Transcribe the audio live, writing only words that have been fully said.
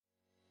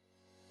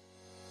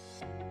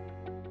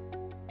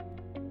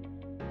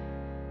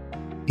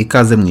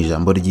Ikaze mu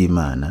ijambo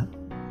ry'Imana.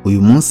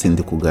 Uyu munsi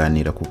ndi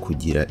kuganira ku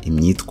kugira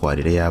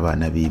imyitwarire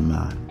y'abana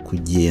b'Imana,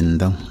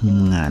 kugenda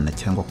nk'umwana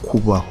cyangwa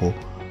kubaho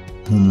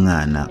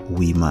nk'umwana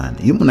w'Imana.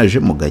 Iyo umuntu aje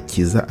mu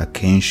gakiza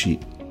akenshi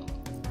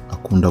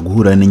akunda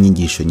guhura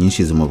n'inyigisho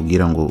nyinshi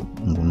zimubwira ngo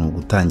ni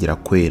ugutangira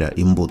kwera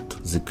imbuto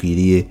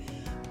zikwiriye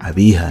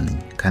abihannye,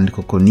 kandi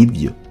koko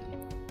nibyo.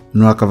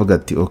 Noneho akavuga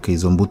ati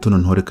izo mbuto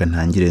noneho reka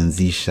ntangire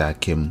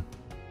nzishakemo,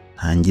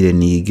 ntangire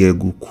nige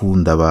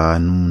gukunda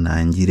abantu,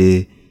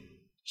 ntangire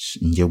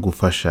njye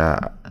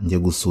gufasha, njye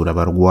gusura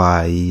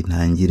abarwayi,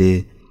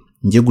 ntangire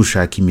njye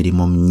gushaka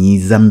imirimo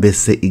myiza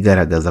mbese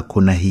igaragaza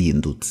ko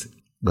nahindutse.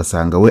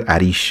 Ugasanga we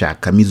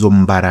arishakamo izo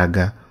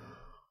mbaraga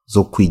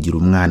zo kwigira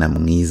umwana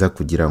mwiza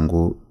kugira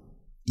ngo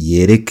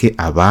yereke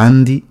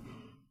abandi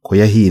ko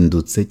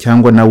yahindutse,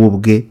 cyangwa nawe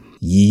ubwe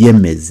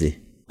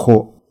yiyemeze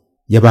ko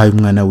yabaye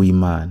umwana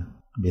w'Imana.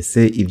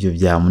 Mbese ibyo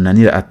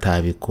byamunanira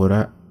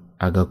atabikora,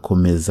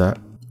 agakomeza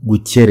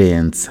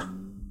gukerensa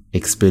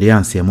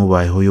experience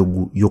yamubayeho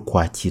yo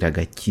kwakira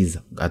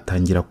agakiza,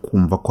 atangira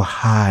kumva ko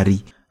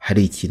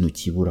hari ikintu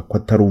kibura, ko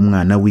atari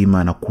umwana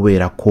w'Imana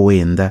kubera ko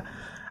wenda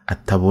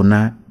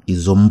atabona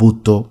izo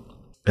mbuto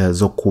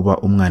zo kuba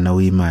umwana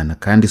w'Imana.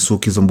 Kandi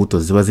suko izo mbuto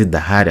ziba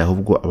zidahari,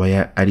 ahubwo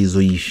aba ari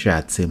zo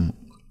yishatsemo.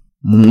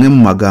 Mumwe mu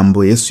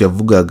magambo Yesu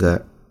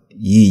yavugaga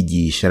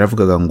yigisha,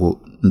 aravugaga ngo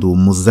ndi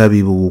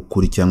umuzabibu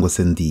w'ukuri, cyangwa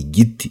se ndi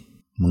igiti,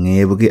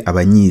 mwebwe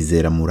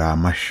abanyizera muri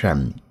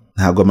amashami.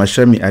 Ntabwo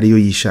amashami ariyo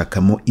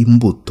yishakamo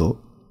imbuto,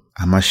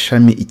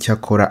 amashami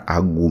icyakora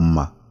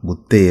aguma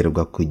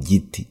guterwa ku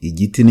giti.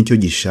 Igiti nicyo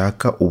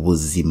gishaka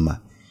ubuzima,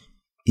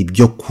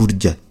 ibyo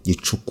kurya,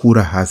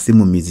 gicukura hasi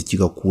mu mizi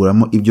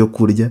kigakuramo ibyo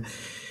kurya,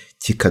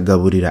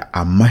 kikagaburira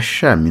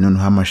amashami,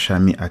 noneho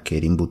amashami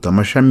akera imbuto.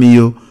 Amashami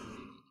yo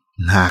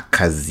nta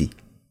kazi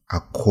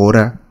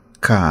akora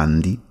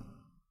kandi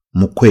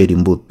mu kwera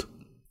imbuto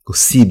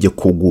usibye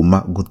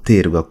kuguma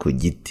guterwa ku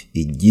giti.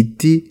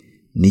 Igiti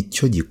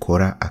nicyo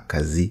gikora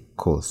akazi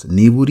kose.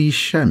 Niba uri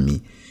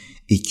ishami,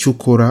 icyo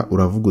ukora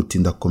uravuga uti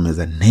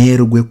ndakomeza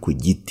nterwe ku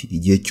giti.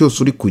 Igihe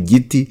cyose uri ku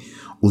giti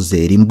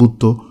uzera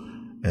imbuto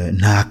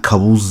nta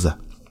kabuza.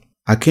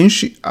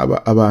 Akenshi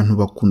abantu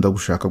bakunda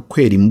gushaka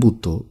kwera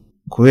imbuto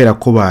kubera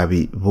ko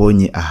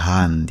babibonye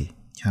ahandi,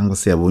 cyangwa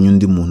se yabonye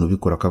undi muntu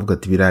ubikora akavuga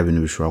ati biriya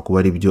bintu bishobora kuba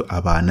ari byo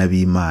abana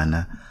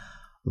b'Imana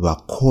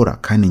bakora,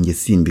 kandi njye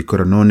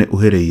simbikora, none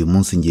uhereye uyu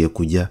munsi ngiye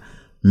kujya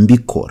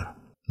mbikora.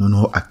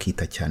 Noneho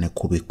akita cyane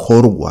ku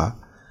bikorwa,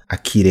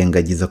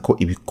 akirengagiza ko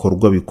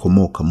ibikorwa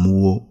bikomoka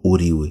mu wo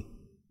uri we.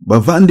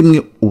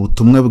 Bavandimwe,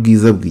 ubutumwa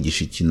bwiza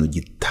bwigisha ikintu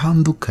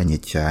gitandukanye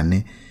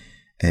cyane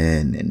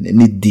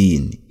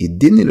n'idini.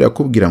 Idini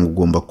rirakubwira ngo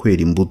ugomba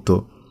kwera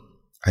imbuto,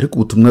 ariko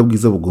ubutumwa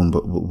bwiza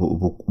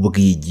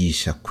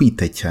bwigisha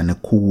kwita cyane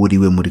ku wo uri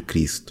we muri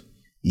Kristo.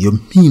 Iyo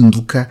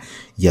mpinduka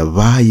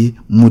yabaye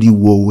muri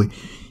wowe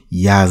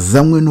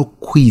yazanywe no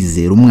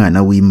kwizera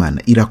umwana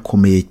w'Imana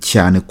irakomeye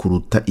cyane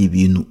kuruta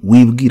ibintu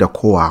wibwira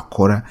ko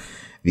wakora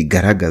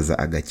bigaragaza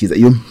agakiza.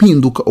 Iyo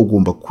mpinduka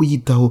ugomba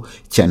kuyitaho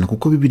cyane,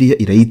 kuko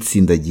Bibiliya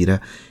irayitsindagira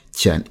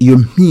cyane. Iyo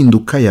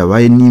mpinduka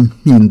yabaye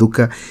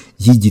n'impinduka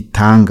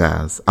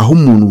y'igitangaza, aho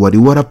umuntu wari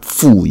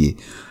warapfuye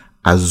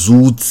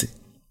azutse,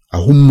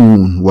 aho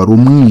umuntu wari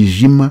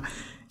umwijima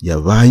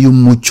yabaye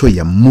umucyo,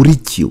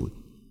 yamurikiwe,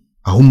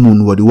 aho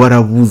umuntu wari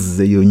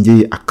warabuze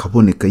yongeye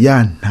akaboneka,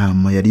 ya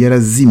ntama yari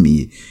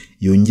yarazimiye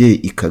yongeye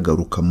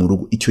ikagaruka mu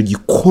rugo. Icyo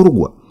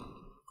gikorwa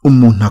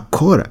umuntu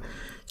akora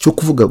cyo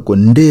kuvuga ngo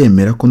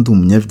ndemera ko ndi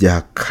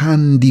umunyabyaha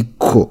kandi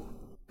ko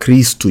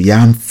Kristo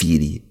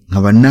yamfiriye,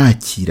 nkaba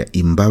nakira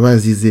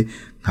imbabazi ze,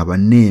 nkaba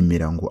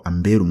nemera ngo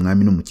ambere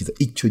umwami n'umukiza.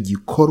 Icyo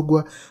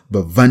gikorwa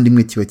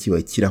bavandimwe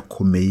kiba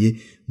kirakomeye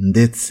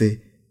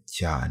ndetse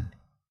cyane.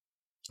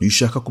 Iyo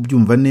ushaka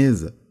kubyumva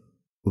neza,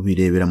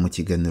 ubirebera mu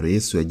kiganiro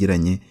Yesu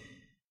yagiranye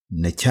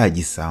na cya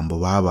gisambo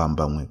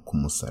babambanywe ku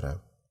musaraba.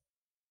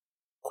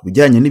 Ku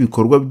bijyanye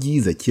n'ibikorwa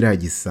byiza, kiriya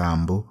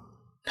gisambo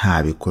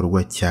nta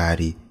bikorwa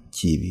cyari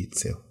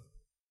kibitseho,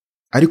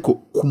 ariko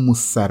ku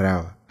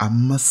musaraba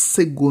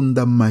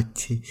amasegonda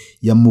make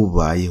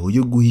yamubayeho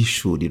yo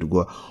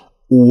guhishurirwa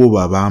uwo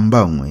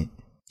babambanywe,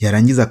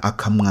 yarangiza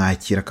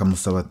akamwakira,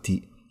 akamusaba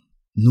ati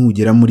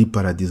nugera muri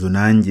paradizo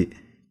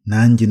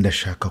nanjye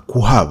ndashaka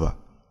kuhaba.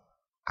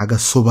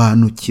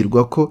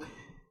 Agasobanukirwa ko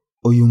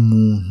uyu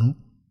muntu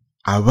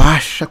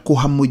abasha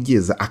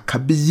kuhamugeza,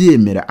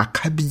 akabyemera,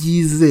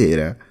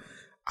 akabyizera.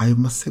 Ayo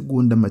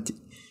masegonda make,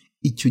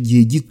 icyo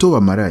gihe gito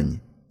bamaranye,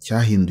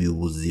 cyahinduye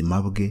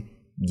ubuzima bwe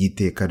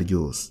by'iteka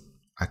ryose.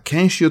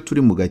 Akenshi iyo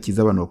turi mu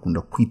gakiza abantu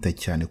bakunda kwita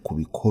cyane ku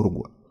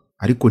bikorwa,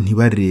 ariko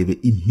ntibarebe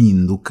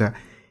impinduka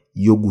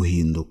yo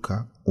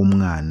guhinduka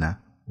umwana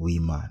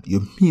w'Imana. Iyo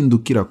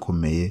mpinduka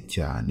irakomeye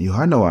cyane.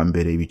 Yohana wa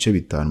mbere ibice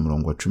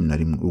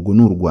 5:11, ubwo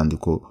ni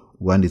urwandiko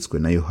rwanditswe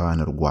na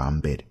Yohana rwa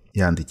mbere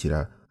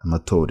yandikira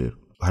amatorero.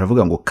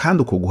 Haravuga ngo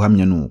kandi uko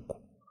guhamya nuko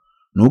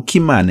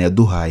Imana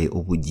yaduhaye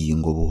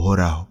ubugingo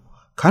buhoraho,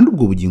 kandi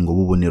ubwo bugingo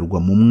bubonerwa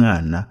mu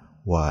mwana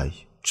wayo.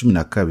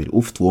 12,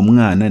 ufite uwo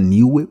mwana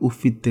niwe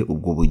ufite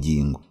ubwo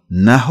bugingo,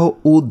 naho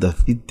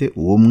udafite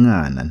uwo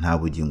mwana nta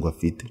bugingo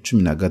afite.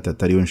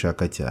 13 ariyo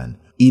nshaka cyane.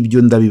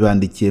 Ibyo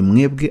ndabibandikiye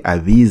mwebwe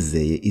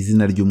abizeye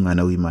izina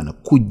ry'umwana w'Imana,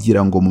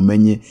 kugira ngo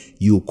mumenye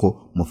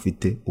yuko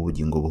mufite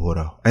ubugingo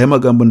buhoraho. Aya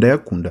magambo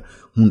ndayakunda,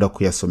 nkunda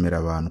kuyasomera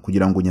abantu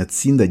kugira ngo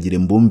nyatsindagire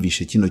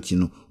mbumvishe kino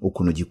kintu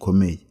ukuntu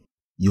gikomeye.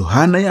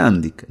 Yohana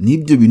yandika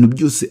n'ibyo bintu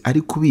byose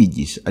ari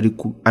kubigisha,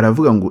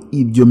 aravuga ngo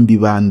ibyo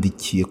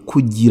mbibandikiye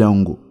kugira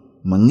ngo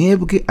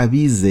mwebwe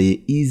abizeye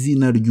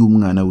izina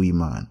ry'umwana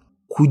w'Imana,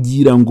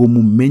 kugira ngo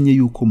mumenye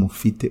yuko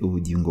mufite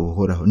ubugingo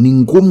buhoraho. Ni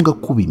ngombwa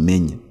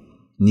kubimenya.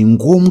 Ni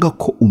ngombwa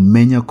ko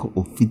umenya ko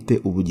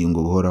ufite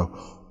ubugingo buhoraho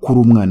kuri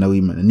umwana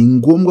w'Imana. Ni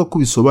ngombwa ko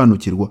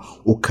bisobanukirwa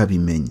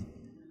ukabimenya.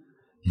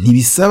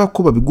 Ntibisaba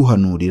ko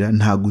babiguhanurira,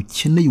 ntago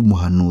ukeneye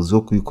umuhanuzi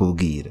wo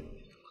kubikubwira.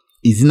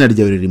 Izina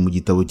ryawe riri mu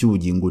gitabo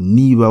cy'ubugingo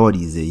niba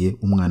warizeye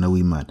umwana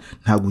w'Imana.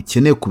 Ntago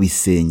ukeneye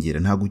kubisengera,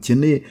 ntago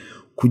ukeneye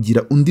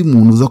kugira undi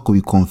muntu uza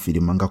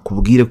kubikonfirima ngo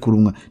akubwire kuri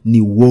umwana.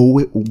 Ni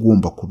wowe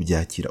ugomba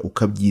kubyakira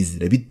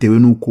ukabyizera bitewe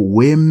n'uko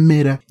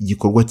wemera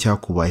igikorwa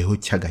cyakubayeho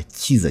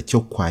cy'agakiza cyo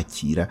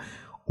kwakira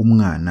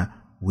umwana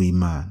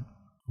w'Imana.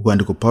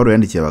 Urwandiko Pawulo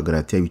yandikiye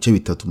Abagalatiya ibice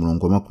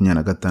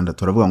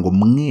 3:26 aravuga ngo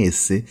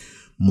mwese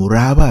muri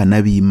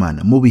abana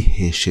b'Imana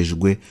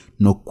mubiheshejwe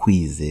no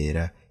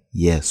kwizera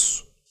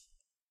Yesu.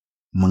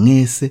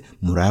 Mwese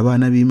muri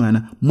abana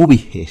b'Imana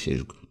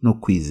mubiheshejwe no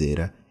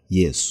kwizera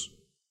Yesu.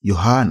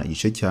 Yohana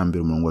igice cya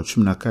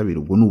 1:12,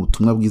 ubwo ni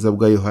ubutumwa bwiza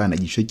bwa Yohana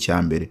igice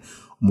cya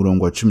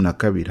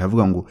 1:12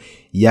 havuga ngo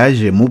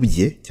yaje mu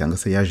bye cyangwa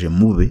se yaje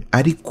mube,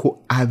 ariko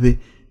abe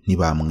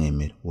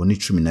ntibamwemera. Uwo ni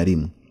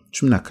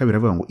 11:12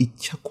 havuga ngo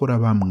icyakora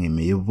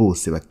bamwemeye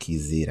bose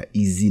bakizera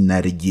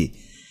izina rye,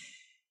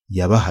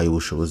 yabahaye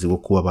ubushobozi bwo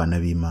kuba abana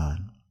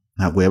b'Imana.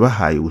 Ntabwo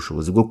yabahaye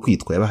ubushobozi bwo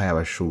kwitwa, yabahaye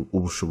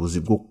ubushobozi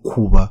bwo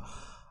kuba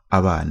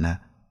abana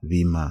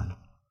b'Imana.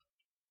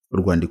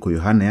 Urwandiko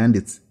Yohana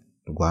yanditse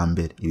rwa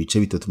mbere ibice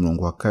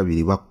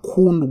 3:2,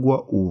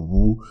 bakundwa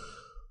ubu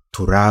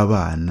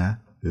turabana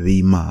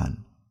b'Imana,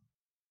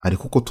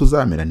 ariko uko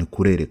tuzamera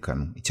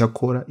ntikurerekanwa.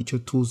 Icyakora icyo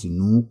tuzi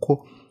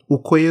nuko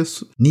uko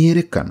Yesu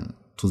niyerekanwa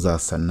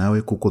tuzasa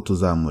nawe kuko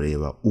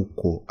tuzamureba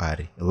uko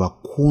ari.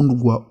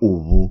 Bakundwa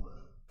ubu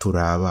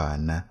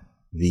turabana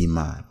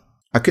b'Imana.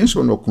 Akenshi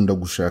abantu bakunda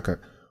gushaka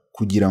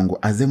kugira ngo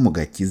aze mu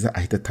gakiza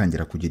ahita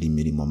atangira kugira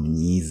imirimo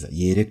myiza,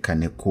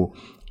 yerekane ko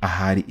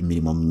ahari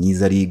imirimo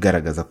myiza ari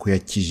igaragaza ko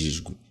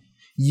yakijijwe.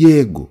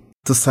 Yego,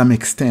 to some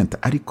extent,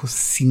 ariko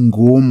si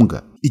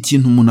ngombwa.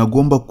 Ikintu umuntu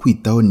agomba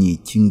kwitaho ni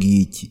iki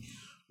ngiki,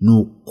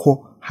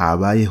 nuko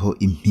habayeho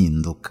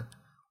impinduka.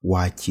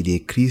 Wakiriye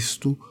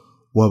Kristo,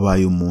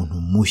 wabaye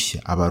umuntu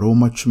mushya.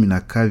 Abaroma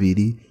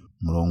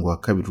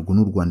 12:2, urwo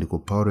ni urwandiko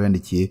Pawulo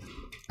yandikiye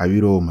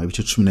Abiroma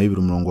ibice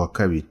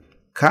 12:2.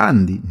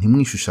 Kandi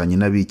ntimwishushanye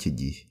n'ab'iki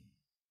gihe,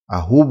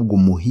 ahubwo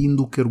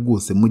muhinduke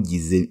rwose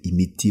mugize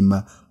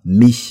imitima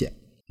mishya.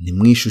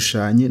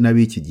 Ntimwishushanye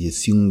n'ab'iki gihe.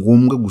 Si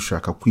ngombwa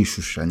gushaka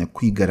kwishushanya,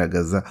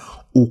 kwigaragaza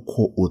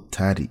uko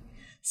utari.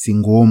 Si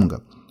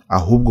ngombwa.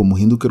 Ahubwo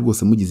muhinduke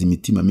rwose mugize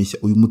imitima mishya.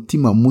 Uyu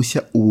mutima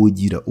mushya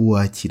uwugira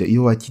uwakira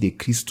iyo wakiriye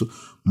Kristo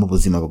mu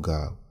buzima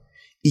bwawe.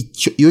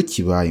 Iyo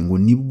kibaye ngo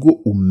nibwo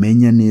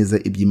umenya neza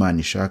ibyo Imana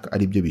ishaka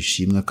ari byo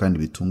bishimwa kandi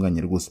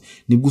bitunganye rwose.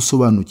 Nibwo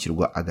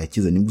usobanukirwa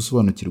agakiza, nibwo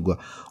usobanukirwa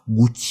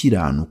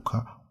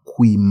gukiranuka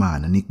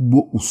kw'Imana,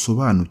 nibwo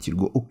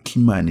usobanukirwa uko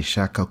Imana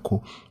ishaka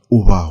ko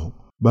ubaho.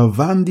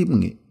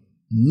 Bavandimwe,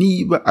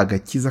 niba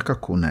agakiza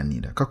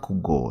kakunanira,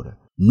 kakugora,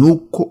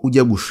 nuko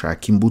ujya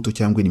gushaka imbuto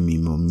cyangwa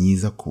imirimo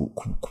myiza ku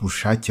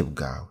bushake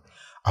bwawe.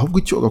 Ahubwo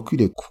icyo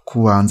ugakwiriye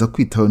kubanza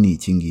kwitaho ni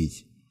iki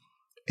ngiki: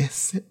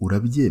 ese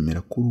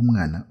urabyemera kuri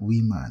umwana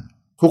w'Imana?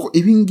 Kuko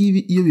ibi ngibi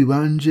iyo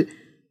bibanje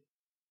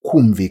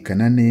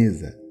kumvikana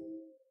neza,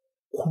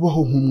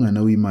 kubaho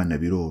nk'umwana w'Imana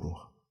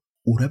biroroha.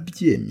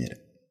 Urabyemera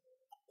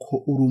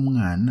ko uri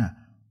umwana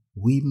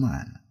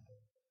w'Imana?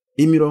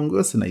 Imirongo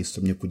yose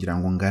nayisomye kugira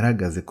ngo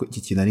ngaragaze ko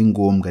iki kintu ari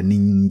ngombwa. Ni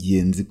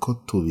ingenzi ko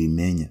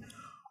tubimenya,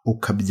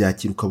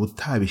 ukabyakira, ukaba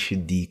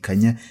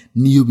utabishidikanya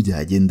niyo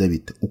byagenda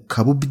bita,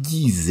 ukaba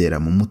ubyizera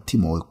mu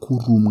mutima wawe ko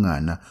uri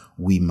umwana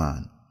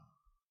w'Imana.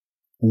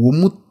 Uwo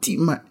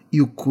mutima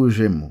iyo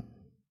ukujemo,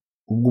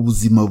 ubwo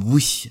buzima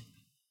bushya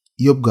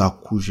iyo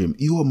bwakujemo,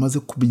 iyo wamaze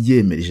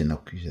kubyemera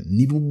 100%,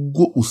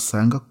 nibwo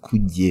usanga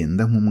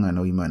kugenda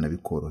nk'umwana w'Imana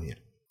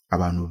bikorohera.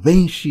 Abantu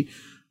benshi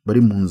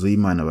bari mu nzu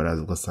y'Imana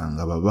baraza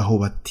ugasanga babaho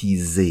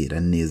batizera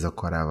neza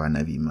ko ari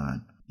abana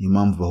b'Imana. Niyo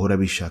mpamvu bahora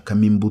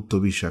bishakamo imbuto,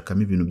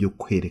 bishakamo ibintu byo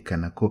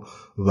kwerekana ko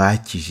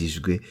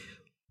bakijijwe,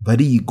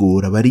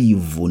 barigora,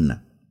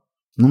 barivuna.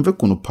 Mwumve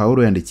ukuntu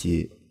Pawulo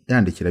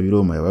yandikira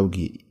Abiroma,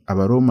 yababwiye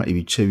Abaroma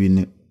ibice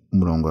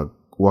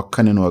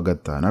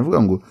 4:4-5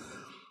 avuga ngo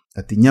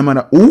ati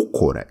nyamara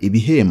ukora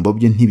ibihembo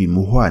bye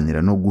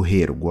ntibimuhwanira no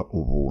guherwa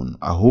ubuntu,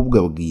 ahubwo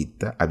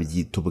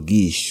abyita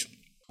ubwishyu.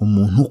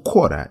 Umuntu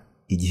ukora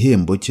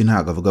igihembo cye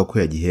ntabwo avuga ko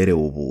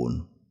yagiherewe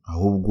ubuntu,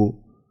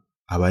 ahubwo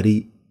aba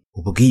ari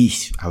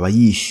ubwishyu, aba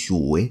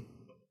yishyuwe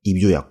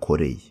ibyo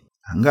yakoreye.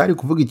 ahangaha ari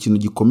kuvuga ikintu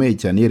gikomeye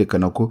cyane,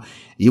 yerekana ko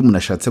iyo umuntu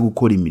ashatse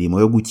gukora imirimo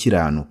yo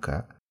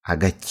gukiranuka,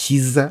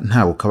 agakiza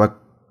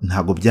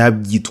ntabwo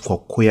byabyitwa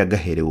ko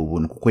yagaherewe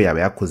ubuntu, kuko yaba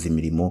yakoze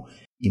imirimo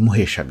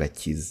imuhesha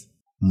agakiza.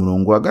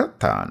 Umurongo wa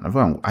 5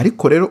 avuga ngo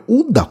ariko rero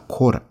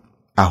udakora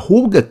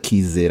ahubwo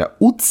akizera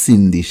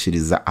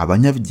utsindishiriza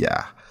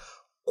abanyabyaha,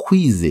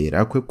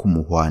 kwizera kwe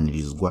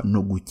kumuhwanirizwa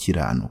no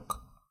gukiranuka.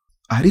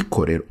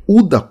 Ariko rero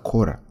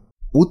udakora,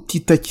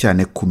 utita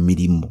cyane ku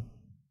mirimo,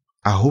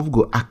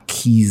 ahubwo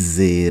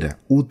akizera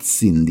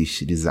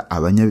utsindishiriza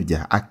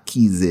abanyabyaha,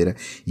 akizera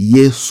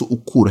Yesu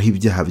ukuraho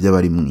ibyaha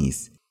by'abari mu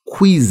isi,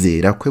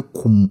 kwizera kwe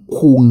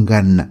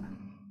kungana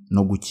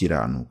no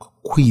gukiranuka,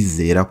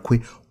 kwizera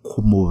kwe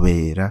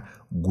kumubera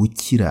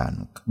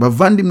gukiranuka.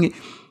 Bavandimwe,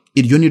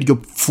 iryo ni ryo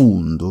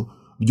pfundo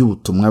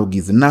ry'ubutumwa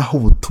bwiza, naho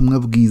ubutumwa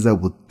bwiza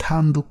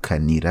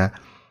butandukanira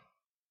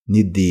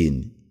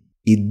n'idini.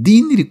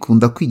 Idini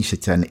rikunda kwigisha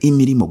cyane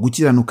imirimo,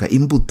 gukiranuka,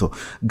 imbuto,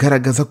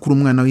 garagaza kuri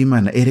umwana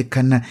w'Imana,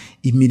 erekana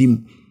imirimo.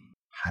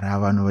 Hari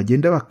abantu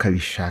bagenda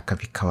bakabishaka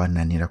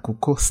bikabananira,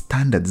 kuko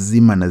standards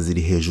z'Imana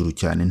ziri hejuru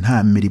cyane.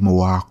 Nta mirimo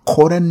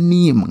wakora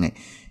n'imwe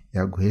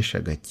yaguhesha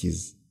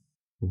agakiza.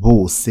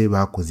 Bose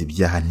bakoze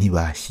ibyaha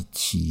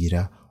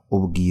ntibashyikira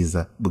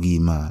ubwiza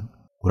bw'Imana.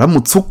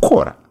 Uramutse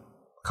ukora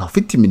ukaba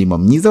ufite imirimo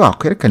myiza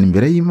wakwerekana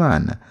imbere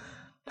y'Imana,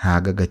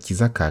 ntago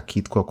agakiza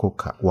kakitwa ko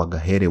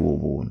wagaherewe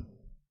ubuntu,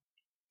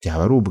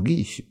 byaba ari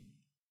ubwishyu.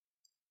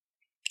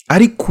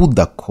 Ariko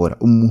udakora,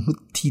 umuntu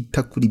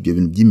utita kuri ibyo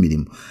bintu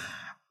by'imirimo,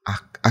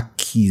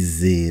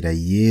 akizera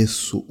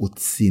Yesu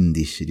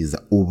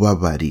utsindishiriza,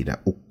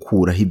 ubabarira,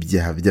 ukuraho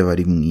ibyaha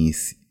by'abari mu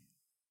isi,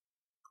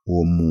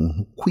 uwo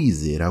muntu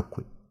kwizera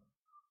kwe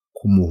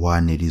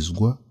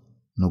kumuhwanirizwa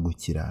no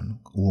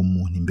gukiranuka. Uwo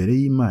muntu imbere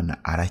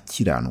y'Imana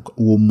arakiranuka.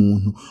 Uwo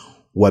muntu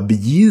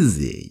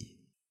wabyizeye,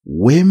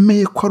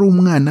 wemeye ko ari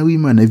umwana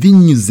w'Imana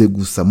binyuze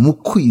gusa mu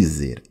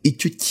kwizera,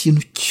 icyo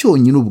kintu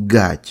cyonyine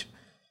ubwacyo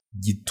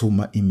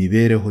gituma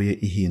imibereho ye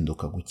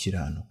ihinduka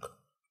gukiranuka.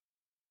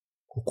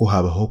 Kuko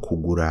habaho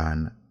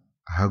kugurana,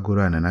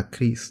 ahagurana na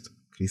Kristo,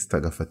 Kristo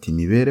agafata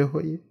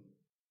imibereho ye,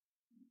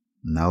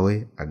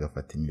 nawe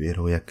agafata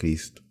imibereho ya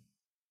Kristo.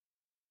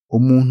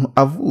 Umuntu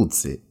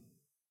avutse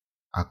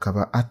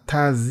akaba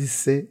atazi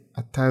se,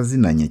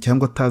 atazinanye,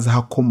 cyangwa atazi aho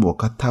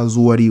akomoka, atazi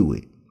uwo ari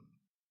we,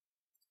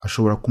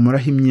 ashobora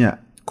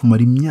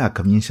kumara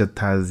imyaka myinshi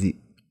atazi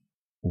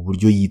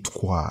uburyo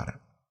yitwara.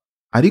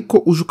 Ariko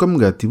uje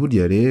ukamubwira ati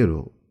burya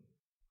rero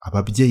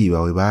ababyeyi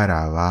bawe bari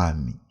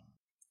abami,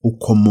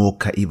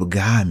 ukomoka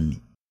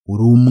ibwami,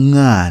 uri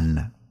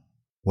umwana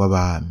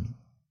w'abami,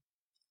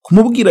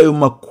 kumubwira ayo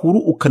makuru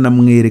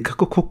ukanamwereka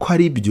ko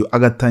ari byo,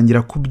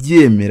 agatangira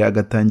kubyemera,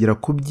 agatangira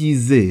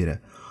kubyizera,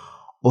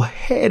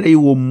 uhereye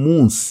uwo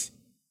munsi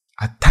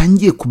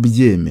atangiye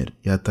kubyemera,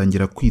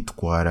 yatangira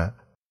kwitwara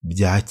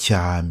bya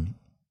cyami,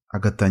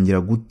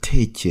 agatangira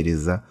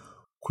gutekereza,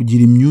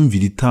 kugira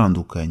imyumvire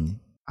itandukanye,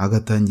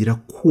 agatangira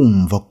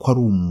kumva ko ari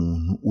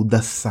umuntu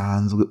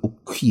udasanzwe,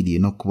 ukwiriye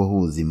no kubaho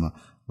ubuzima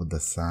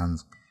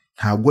budasanzwe.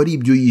 Ntabwo ari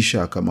ibyo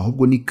yishakamo,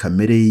 ahubwo ni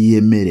kamere ye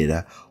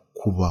yemerera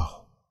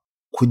kubaho.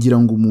 Kugira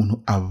ngo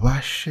umuntu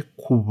abashe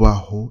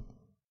kubaho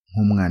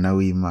nk'umwana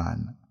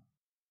w'Imana,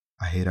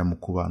 ahera mu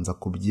kubanza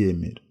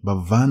kubyemera.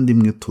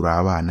 Bavandimwe, turi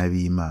abana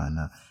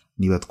b'Imana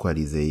niba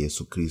twarizeye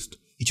Yesu Kristo.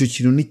 Icyo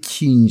kintu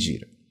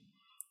nikinjira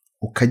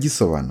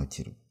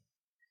ukagisobanukirwa,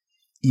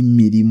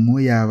 imirimo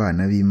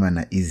y'abana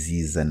b'Imana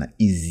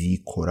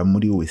izikora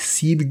muri wowe,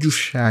 si ibyo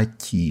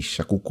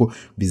ushakisha, kuko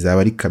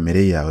bizaba ari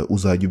kamere yawe.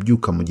 Uzajya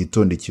ubyuka mu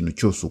gitondo, ikintu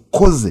cyose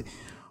ukoze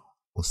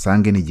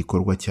usange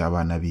n'igikorwa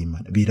cy'abana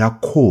b'Imana,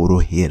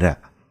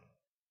 birakorohera.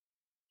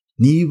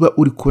 Niba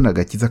uri kubona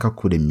agakiza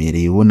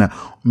kakuremereye, ubona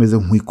umeze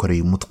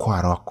nk'uwikoreye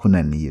umutwaro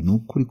wakunaniye, ni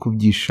ukuri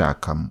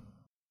kubyishakamo.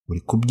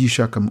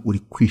 Uri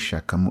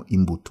kwishakamo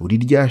imbuto, uri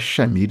rya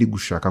shami riri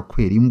gushaka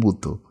kwera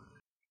imbuto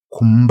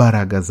ku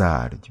mbaraga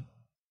zaryo.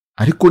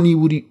 Ariko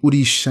niba uri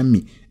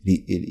ishami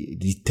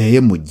riteye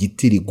mu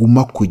giti,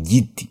 riguma ku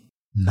giti,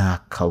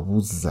 nta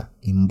kabuza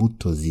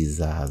imbuto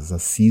zizaza.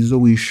 Si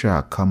izo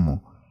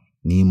wishakamo,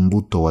 ni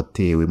imbuto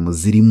watewe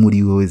ziri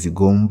muri wowe,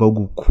 zigomba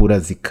gukura,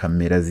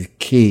 zikamera,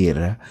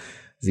 zikera,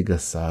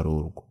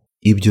 zigasarurwa.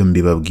 Ibyo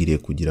mbibabwiriye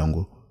kugira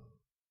ngo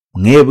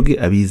mwebwe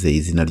abizeye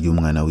izina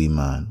ry'umwana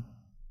w'Imana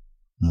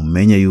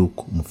mumenye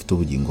yuko mufite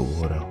ubugingo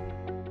buhoraho.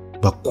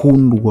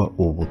 Bakundwa,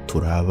 ubu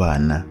turi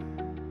abana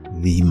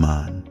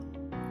b'Imana.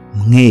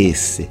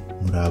 Mwese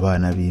muri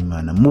abana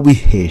b'Imana,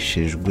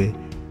 mubiheshejwe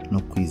no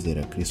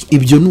kwizera Kristo.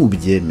 Ibyo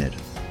nubyemera,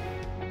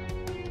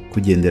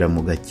 kugendera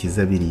mu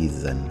gakiza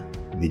birizana,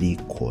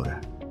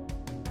 birikora.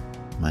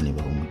 Imana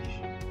ibahe umugisha.